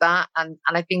know, like that. And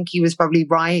I think he was probably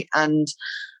right. And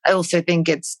I also think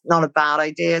it's not a bad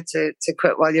idea to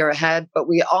quit while you're ahead, but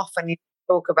we often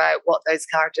talk about what those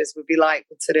characters would be like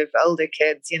with sort of older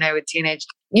kids, you know, with teenage,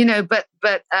 you know, but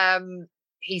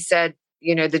he said,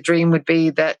 you know, the dream would be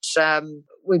that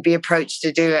we'd be approached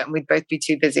to do it and we'd both be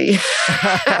too busy.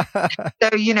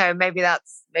 So, you know, maybe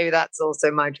that's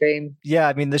also my dream. Yeah,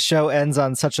 I mean, the show ends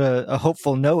on such a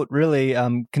hopeful note, really,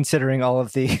 considering all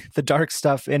of the dark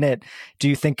stuff in it. Do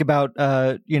you think about,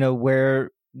 you know, where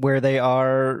they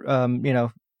are, you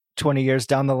know, 20 years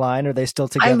down the line? Are they still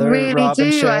together? I really Rob do.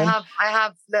 And Sharon? I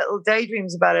have little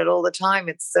daydreams about it all the time.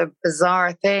 It's a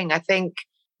bizarre thing. I think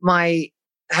my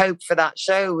hope for that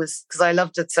show was, because I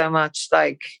loved it so much,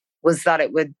 like, was that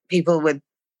people would,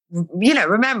 you know,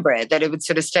 remember it, that it would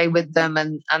sort of stay with them.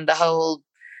 And the whole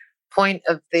point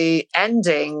of the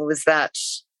ending was that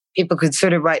people could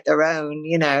sort of write their own,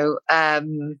 you know,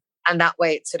 and that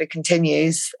way it sort of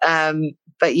continues.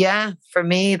 But yeah, for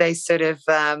me, they sort of,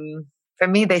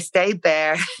 they stayed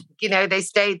there. You know, they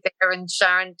stayed there, and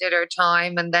Sharon did her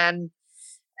time, and then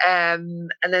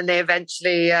they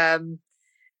eventually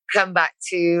come back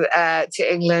to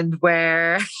England,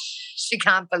 where she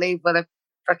can't believe what a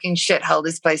fucking shithole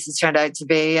this place has turned out to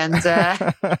be, and there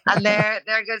goes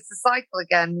the cycle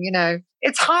again. You know,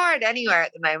 it's hard anywhere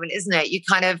at the moment, isn't it?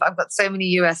 I've got so many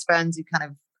US friends who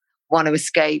kind of want to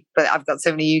escape, but I've got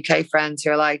so many UK friends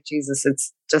who are like, Jesus,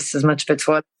 it's just as much of a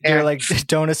toilet. You're like,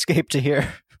 don't escape to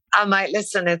here. I might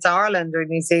listen, it's Ireland or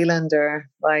New Zealand or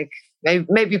like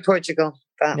maybe Portugal.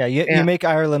 But, you make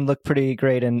Ireland look pretty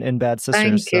great in Bad Sisters.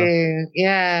 Thank you.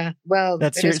 Yeah. Well,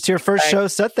 it's your first show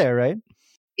set there, right?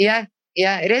 Yeah.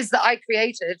 Yeah. It is that I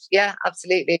created. Yeah,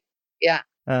 absolutely. Yeah.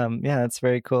 That's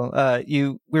very cool.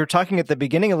 We were talking at the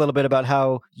beginning a little bit about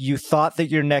how you thought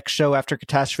that your next show after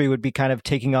Catastrophe would be kind of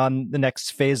taking on the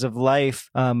next phase of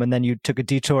life. And then you took a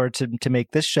detour to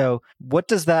make this show. What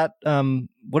does that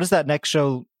next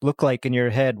show look like in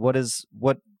your head? What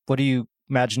do you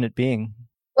imagine it being?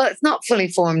 Well, it's not fully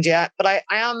formed yet, but I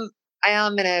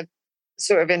am in a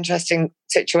sort of interesting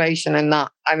situation in that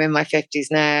I'm in my 50s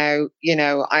now. You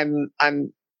know, I'm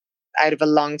out of a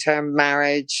long-term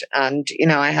marriage, and, you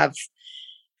know, I have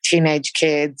teenage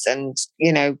kids and,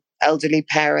 you know, elderly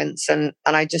parents. And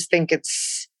I just think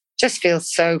just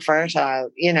feels so fertile.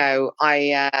 You know,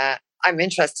 I'm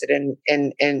interested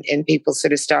in people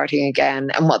sort of starting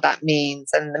again and what that means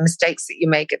and the mistakes that you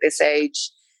make at this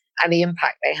age and the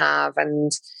impact they have.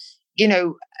 And, you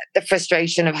know, the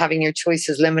frustration of having your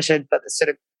choices limited, but the sort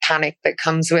of panic that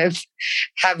comes with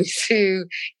having to,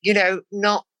 you know,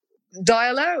 not die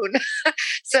alone.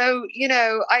 So, you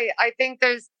know, I think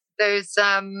there's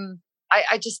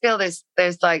I just feel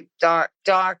there's like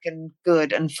dark and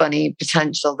good and funny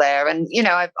potential there. And, you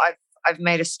know, I've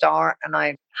made a start and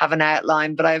I have an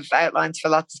outline, but I've outlines for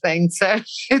lots of things. So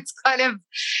it's kind of,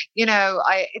 you know,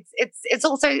 it's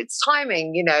also, it's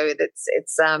timing, you know,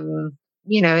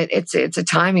 it's a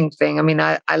timing thing. I mean,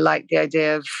 I like the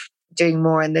idea of doing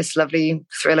more in this lovely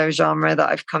thriller genre that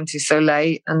I've come to so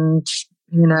late. And,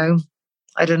 you know,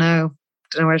 I don't know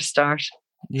where to start.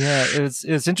 Yeah,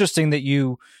 it's interesting that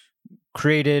you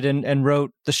created and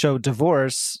wrote the show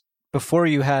Divorce before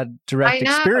you had direct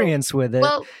experience with it.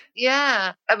 Well,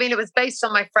 yeah. I mean, it was based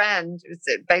on my friend. It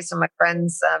was based on my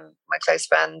friend's, my close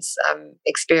friend's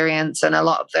experience, and a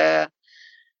lot of the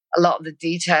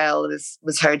detail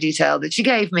was her detail that she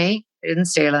gave me. I didn't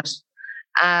steal it.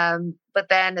 But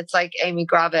then it's like Amy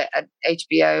Gravitt at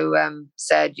HBO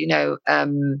said, you know,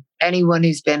 anyone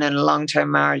who's been in a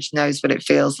long-term marriage knows what it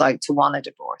feels like to want a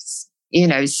divorce. You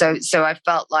know, so I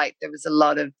felt like there was a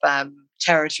lot of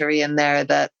territory in there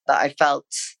that I felt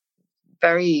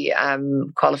very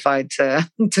qualified to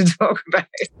talk about.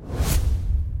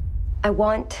 I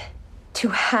want to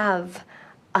have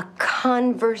a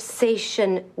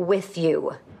conversation with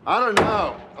you. I don't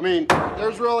know. I mean,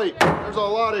 there's a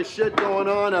lot of shit going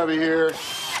on over here.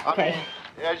 Okay.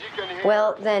 As you can hear,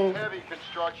 Well, then, heavy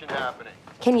construction happening.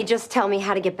 can you just tell me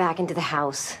how to get back into the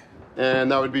house?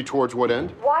 And that would be towards what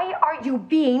end? Why are you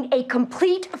being a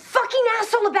complete fucking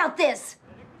asshole about this?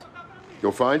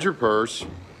 You'll find your purse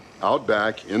out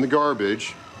back in the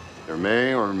garbage. There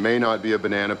may or may not be a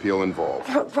banana peel involved.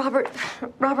 Robert,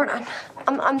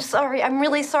 I'm sorry. I'm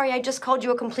really sorry. I just called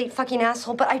you a complete fucking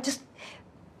asshole, but I just...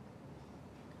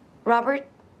 Robert,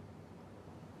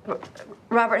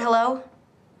 hello?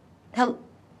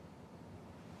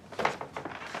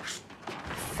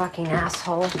 Fucking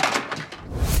asshole.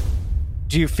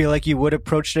 Do you feel like you would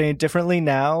approach it any differently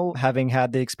now, having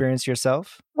had the experience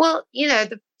yourself? Well,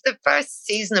 the first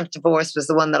season of Divorce was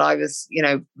the one that I was,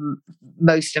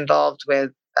 most involved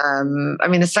with.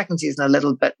 The second season a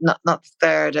little bit, not the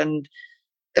third. And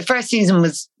the first season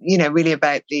was, really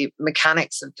about the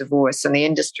mechanics of divorce and the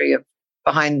industry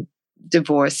behind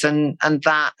divorce and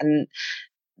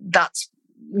that's,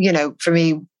 for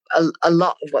me, a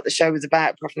lot of what the show was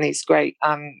about, apart from these great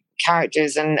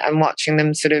characters and watching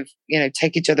them sort of,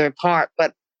 take each other apart.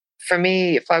 But for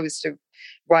me, if I was to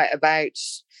write about,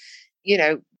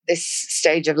 this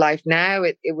stage of life now,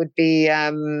 it would be,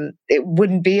 it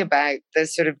wouldn't be about the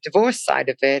sort of divorce side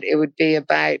of it. It would be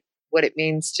about what it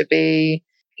means to be,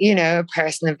 a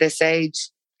person of this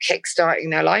age kickstarting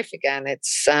their life again.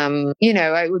 It's,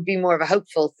 it would be more of a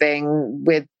hopeful thing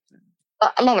with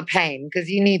a lot of pain, because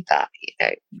you need that,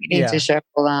 you need to share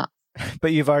all that.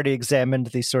 But you've already examined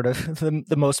the sort of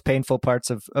the most painful parts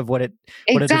of what a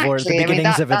divorce, the Exactly.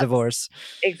 beginnings of a divorce.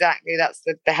 Exactly. That's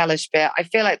the hellish bit. I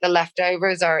feel like the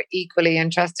leftovers are equally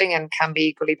interesting and can be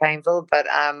equally painful. But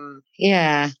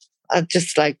I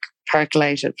just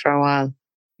percolated for a while.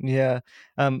 Yeah.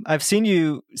 I've seen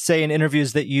you say in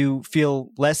interviews that you feel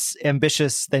less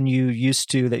ambitious than you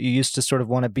used to, that you used to sort of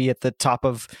want to be at the top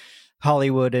of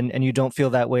Hollywood, and you don't feel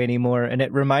that way anymore. And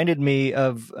it reminded me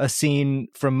of a scene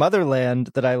from Motherland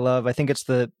that I love. I think it's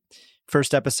the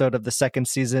first episode of the second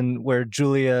season where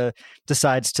Julia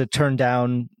decides to turn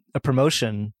down a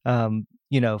promotion,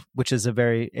 which is a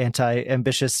very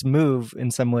anti-ambitious move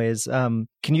in some ways. Can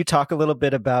you talk a little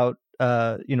bit about,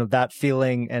 that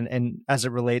feeling and as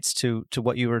it relates to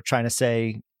what you were trying to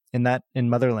say in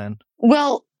Motherland?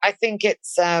 Well, I think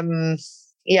it's,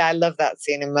 I love that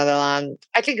scene in Motherland.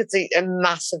 I think it's a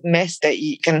massive myth that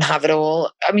you can have it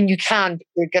all. I mean, you can, but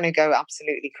you're going to go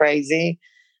absolutely crazy.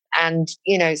 And,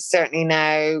 certainly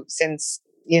now since,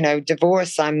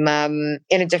 divorce, I'm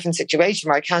in a different situation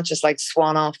where I can't just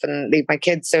swan off and leave my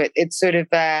kids. So it's sort of,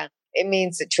 it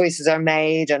means that choices are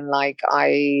made, and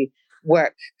I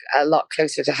work a lot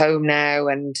closer to home now.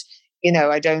 And,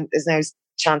 there's no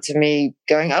chance of me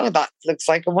going, oh, that looks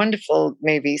like a wonderful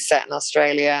movie set in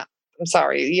Australia. I'm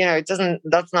sorry,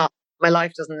 my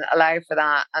life doesn't allow for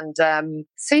that. And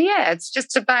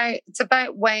it's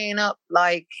about weighing up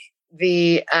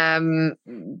the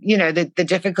the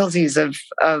difficulties of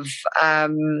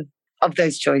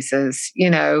those choices,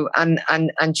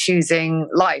 and choosing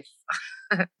life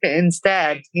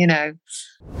instead, You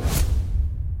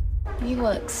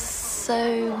work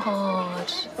so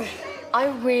hard. I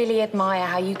really admire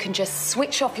how you can just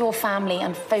switch off your family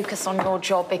and focus on your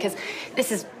job, because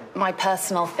this is my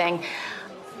personal thing.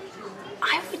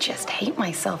 I would just hate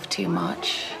myself too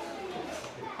much.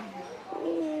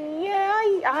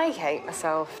 Yeah, I hate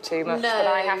myself too much, No, but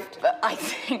I have to. but I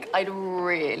think I'd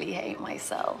really hate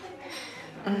myself.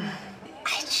 I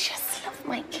just love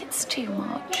my kids too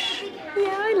much.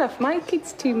 Yeah, I love my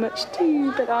kids too much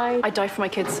too, but I die for my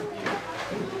kids.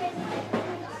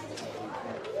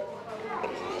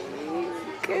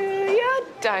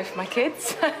 I'd die for my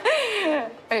kids.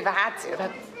 If I had to,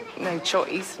 I'd no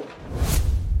choice.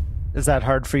 Is that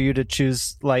hard for you to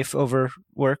choose life over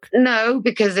work? No,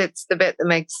 because it's the bit that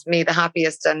makes me the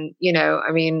happiest. And,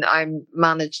 I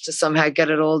managed to somehow get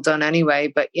it all done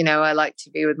anyway. But, I like to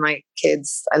be with my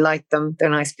kids. I like them. They're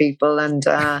nice people. And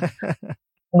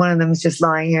one of them's just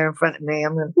lying here in front of me.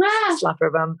 I'm going to slap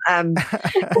her bum. I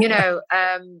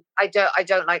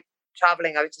don't like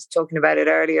traveling. I was just talking about it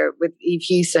earlier with Eve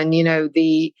Hewson.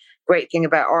 The great thing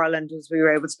about Ireland was we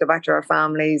were able to go back to our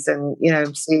families and,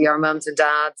 see our mums and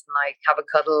dads and have a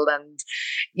cuddle. And,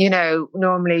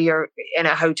 normally you're in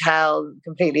a hotel,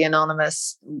 completely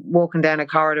anonymous, walking down a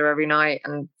corridor every night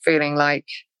and feeling like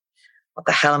what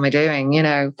the hell am I doing?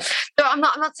 So I'm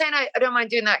not saying I don't mind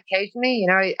doing that occasionally.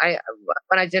 I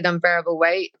when I did Unbearable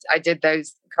Weight, I did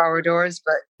those corridors,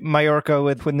 but Mallorca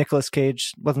with Nicolas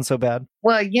Cage wasn't so bad.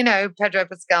 well, Pedro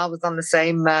Pascal was on the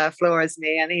same floor as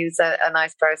me, and he was a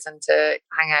nice person to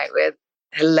hang out with,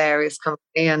 hilarious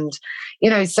company, and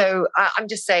so I'm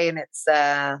just saying it's.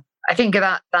 I think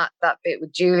that bit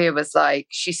with Julia was like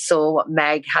she saw what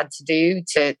Meg had to do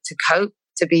to cope,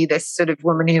 to be this sort of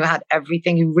woman who had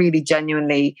everything, who really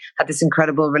genuinely had this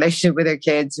incredible relationship with her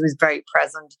kids, who was very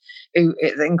present, who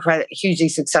is hugely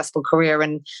successful career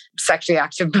and sexually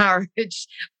active marriage,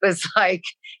 was like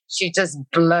she just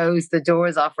blows the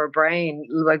doors off her brain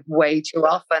like way too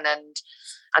often,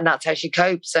 and that's how she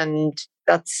copes, and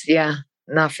that's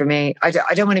not for me. I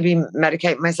don't want to be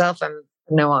medicating myself.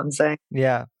 Know what I'm saying.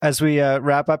 Yeah. As we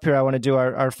wrap up here, I want to do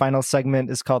our final segment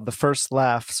is called The First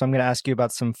Laugh. So I'm going to ask you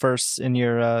about some firsts in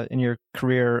your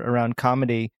career around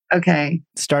comedy. Okay.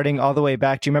 Starting all the way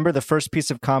back, do you remember the first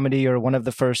piece of comedy or one of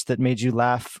the first that made you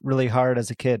laugh really hard as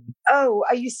a kid? Oh,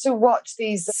 I used to watch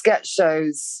these sketch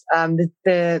shows.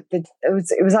 It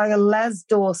was either Les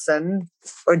Dawson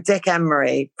or Dick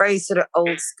Emery, very sort of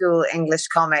old school English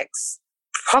comics.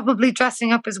 Probably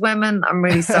dressing up as women. I'm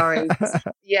really sorry.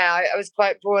 I was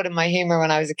quite broad in my humor when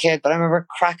I was a kid, but I remember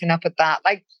cracking up at that.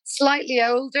 Like slightly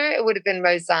older, it would have been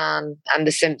Roseanne and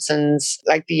The Simpsons,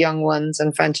 like the young ones,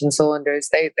 and French and Saunders.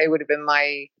 They would have been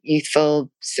my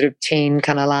youthful sort of teen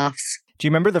kind of laughs. Do you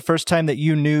remember the first time that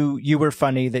you knew you were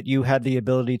funny, that you had the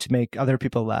ability to make other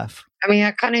people laugh? I mean,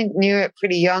 I kind of knew it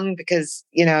pretty young because,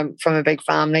 I'm from a big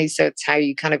family. So it's how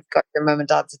you kind of got your mum and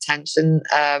dad's attention.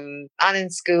 And in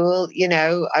school,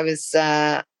 I was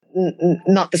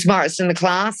not the smartest in the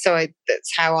class. So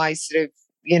that's how I sort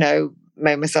of,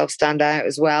 made myself stand out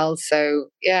as well. So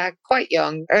yeah, quite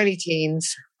young, early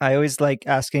teens. I always like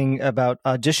asking about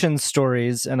audition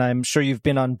stories, and I'm sure you've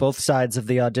been on both sides of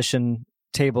the audition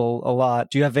table a lot.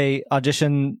 Do you have a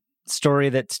audition story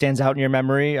that stands out in your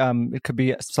memory? It could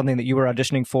be something that you were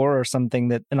auditioning for, or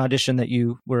an audition that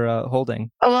you were holding.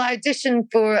 Oh, well, I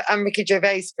auditioned for Ricky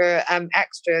Gervais for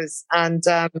extras, and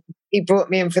he brought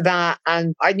me in for that.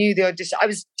 And I knew the audition. I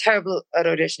was terrible at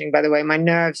auditioning, by the way. My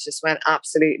nerves just went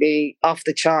absolutely off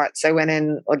the charts. I went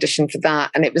in, auditioned for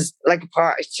that, and it was like a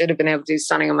part I should have been able to do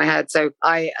standing on my head. So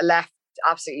I left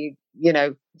absolutely,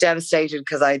 devastated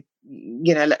because I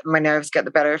let my nerves get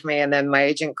the better of me. And then my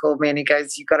agent called me and he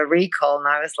goes, "You got a recall." And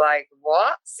I was like,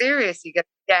 "What? Serious?"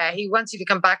 Yeah, he wants you to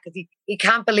come back because he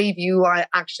can't believe you are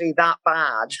actually that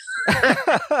bad.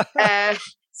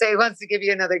 So he wants to give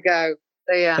you another go.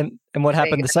 So yeah. And what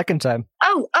happened the second time?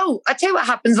 Oh, I tell you what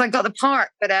happens. I got the part,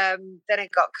 but then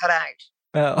it got cut out.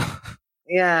 Oh.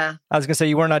 Yeah. I was going to say,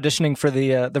 you weren't auditioning for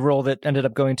the role that ended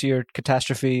up going to your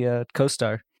Catastrophe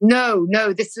co-star. No.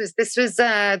 This was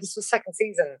second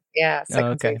season. Yeah.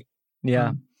 Second season.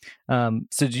 Yeah.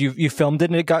 So you filmed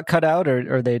it and it got cut out,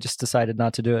 or they just decided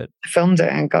not to do it? I filmed it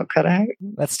and got cut out.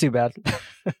 That's too bad.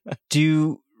 Do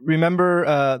you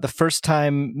remember the first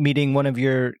time meeting one of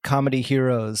your comedy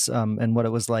heroes, and what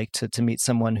it was like to meet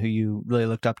someone who you really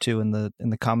looked up to in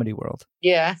the comedy world?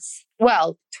 Yes.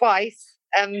 Well, twice.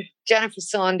 Jennifer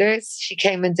Saunders, she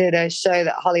came and did a show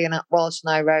that Holly and Walsh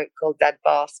and I wrote called Dead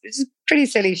Boss, which is a pretty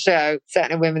silly show set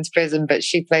in a women's prison, but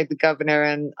she played the governor.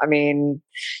 And I mean,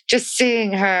 just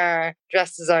seeing her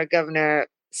dressed as our governor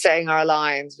saying our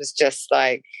lines was just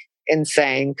like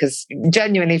insane, because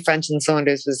genuinely French and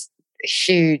Saunders was a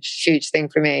huge thing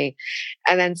for me.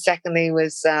 And then secondly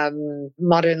was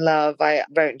Modern Love. I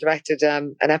wrote and directed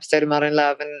an episode of Modern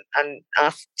Love and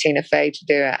asked Tina Fey to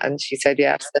do it, and she said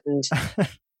yes. And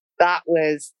that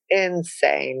was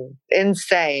insane.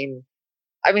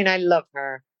 I mean, I love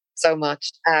her so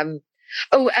much. And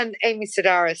Amy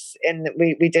Sedaris,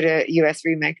 we did a US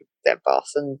remake of Dead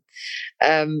Boss,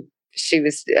 and she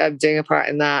was doing a part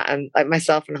in that, and like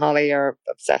myself and Holly are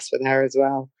obsessed with her as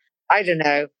well. I don't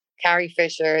know. Carrie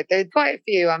Fisher. There's quite a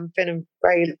few. I've been a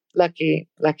very lucky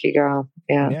girl.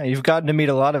 Yeah, you've gotten to meet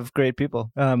a lot of great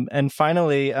people. And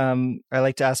finally, I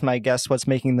like to ask my guests what's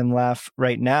making them laugh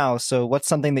right now. So what's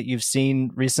something that you've seen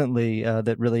recently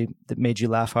that made you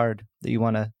laugh hard that you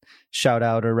want to shout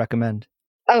out or recommend?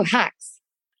 Oh, Hacks.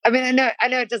 I mean, I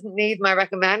know it doesn't need my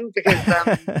recommend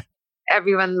because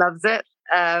everyone loves it.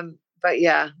 But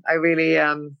yeah, I really,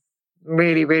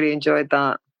 really enjoyed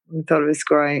that. I thought it was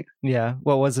great. Yeah.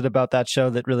 What was it about that show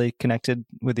that really connected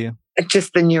with you?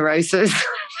 Just the neuroses.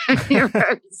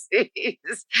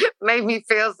 Neuroses made me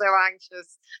feel so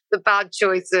anxious. The bad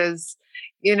choices,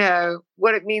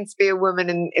 what it means to be a woman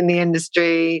in the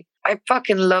industry. I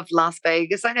fucking love Las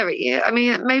Vegas. I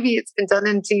mean, maybe it's been done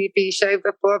in a TV show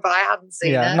before, but I hadn't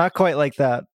seen it. Yeah, not quite like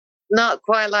that. not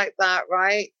quite like that,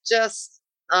 right? Just,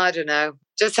 I don't know,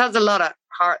 just has a lot of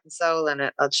heart and soul in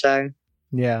it, that show.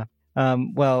 Yeah.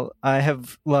 Well, I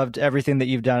have loved everything that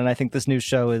you've done, and I think this new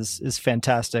show is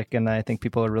fantastic, and I think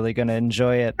people are really going to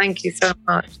enjoy it. Thank you so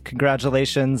much.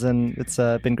 Congratulations, and it's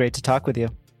been great to talk with you.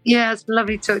 Yeah, it's been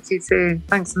lovely to talk to you too.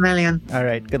 Thanks a million. All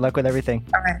right. Good luck with everything.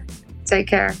 All right. Take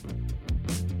care.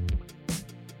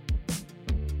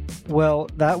 Well,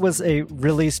 that was a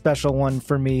really special one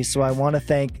for me, so I want to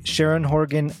thank Sharon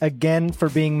Horgan again for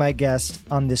being my guest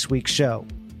on this week's show.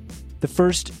 The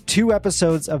first 2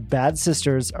 episodes of Bad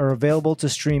Sisters are available to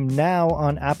stream now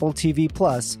on Apple TV+,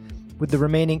 with the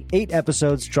remaining 8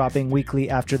 episodes dropping weekly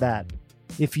after that.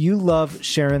 If you love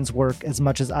Sharon's work as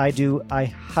much as I do, I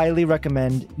highly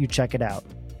recommend you check it out.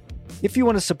 If you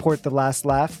want to support The Last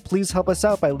Laugh, please help us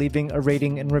out by leaving a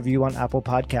rating and review on Apple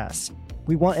Podcasts.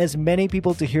 We want as many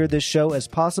people to hear this show as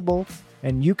possible,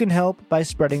 and you can help by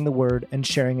spreading the word and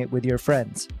sharing it with your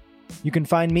friends. You can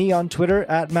find me on Twitter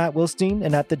at Matt Wilstein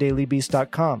and at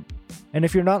thedailybeast.com. And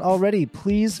if you're not already,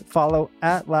 please follow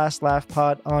at Last Laugh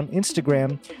Pod on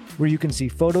Instagram, where you can see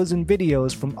photos and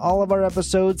videos from all of our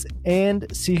episodes and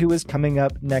see who is coming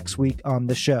up next week on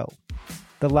the show.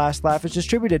 The Last Laugh is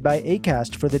distributed by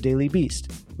Acast for The Daily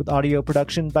Beast, with audio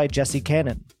production by Jesse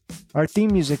Cannon. Our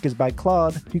theme music is by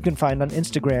Claude, who you can find on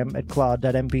Instagram at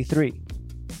claude.mp3.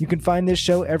 You can find this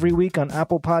show every week on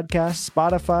Apple Podcasts,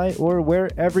 Spotify, or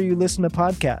wherever you listen to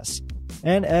podcasts.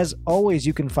 And as always,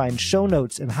 you can find show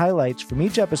notes and highlights from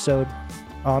each episode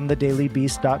on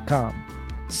thedailybeast.com.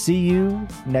 See you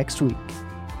next week.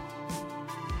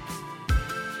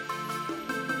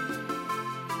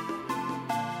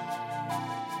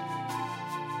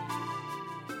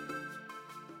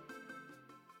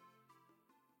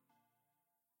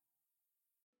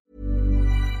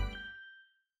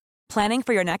 Planning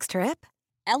for your next trip?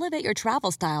 Elevate your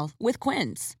travel style with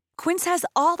Quince. Quince has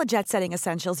all the jet-setting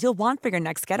essentials you'll want for your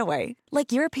next getaway,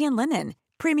 like European linen,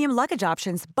 premium luggage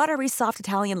options, buttery soft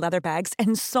Italian leather bags,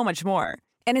 and so much more.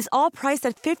 And is all priced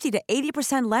at 50 to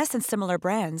 80% less than similar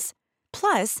brands.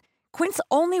 Plus, Quince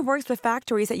only works with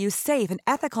factories that use safe and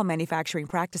ethical manufacturing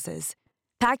practices.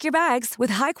 Pack your bags with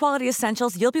high-quality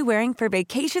essentials you'll be wearing for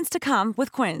vacations to come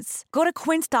with Quince. Go to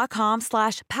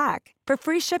quince.com/pack for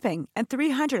free shipping and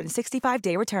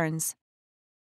 365-day returns.